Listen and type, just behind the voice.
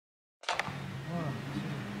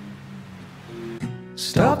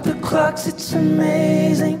Stop the clocks, it's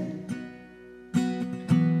amazing.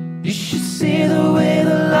 You should see the way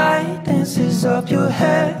the light dances up your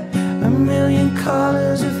hair. A million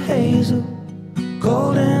colors of hazel,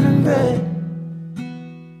 golden and red.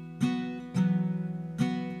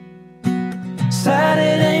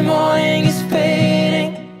 Saturday morning is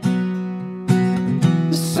fading.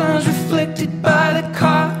 The sun's reflected by the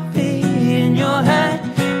coffee in your hand.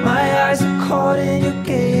 My eyes are caught in your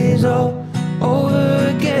gaze all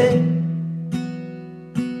over again.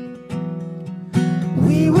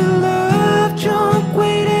 We were love drunk,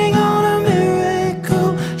 waiting on a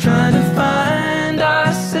miracle, trying to find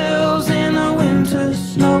ourselves in the winter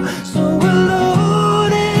snow. So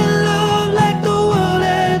alone in love, like the world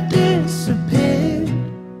had disappeared.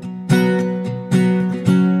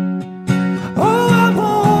 Oh, I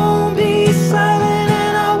won't be silent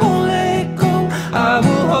and I won't let go. I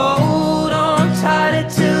will hold on tighter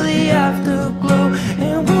till the afterglow,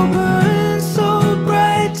 and we'll burn so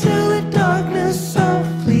bright till the darkness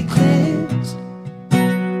softly clears.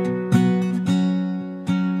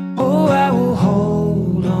 Oh, I will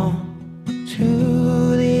hold on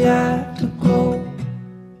to the afterglow.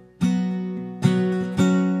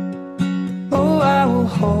 Oh, I will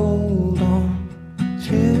hold on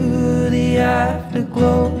to the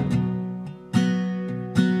afterglow.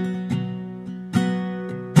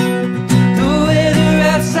 The weather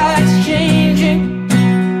outside's changing.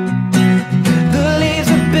 The leaves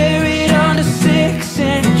are buried under 6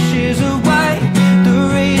 inches of white. The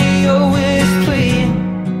radio is playing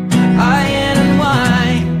iron and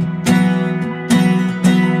wine.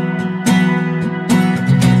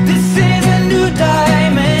 This is a new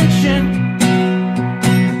dimension.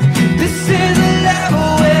 This is a level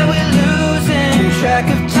where we're losing track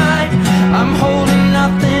of time. I'm holding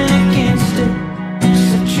nothing against it,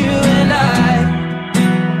 except you and I.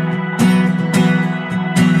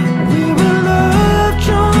 We were love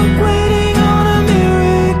drunk, waiting on a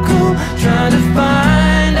miracle, trying to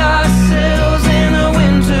find ourselves in the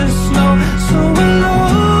winter snow. So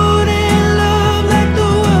alone in love, like the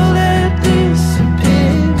world had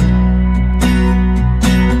disappeared.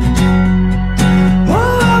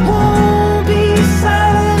 Oh, I won't be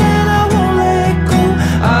silent and I won't let go.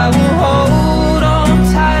 I will hold on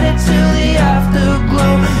tighter till the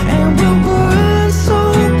afterglow, and we'll burn so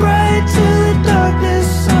bright till the darkness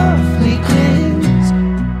softly clears.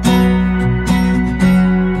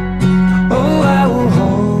 Oh, I will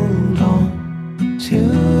hold on to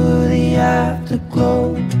the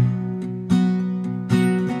afterglow.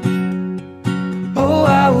 Oh,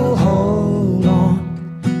 I will hold on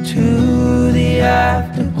to the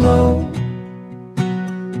afterglow.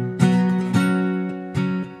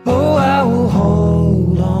 Oh, I will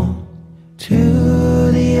hold on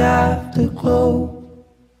to the afterglow.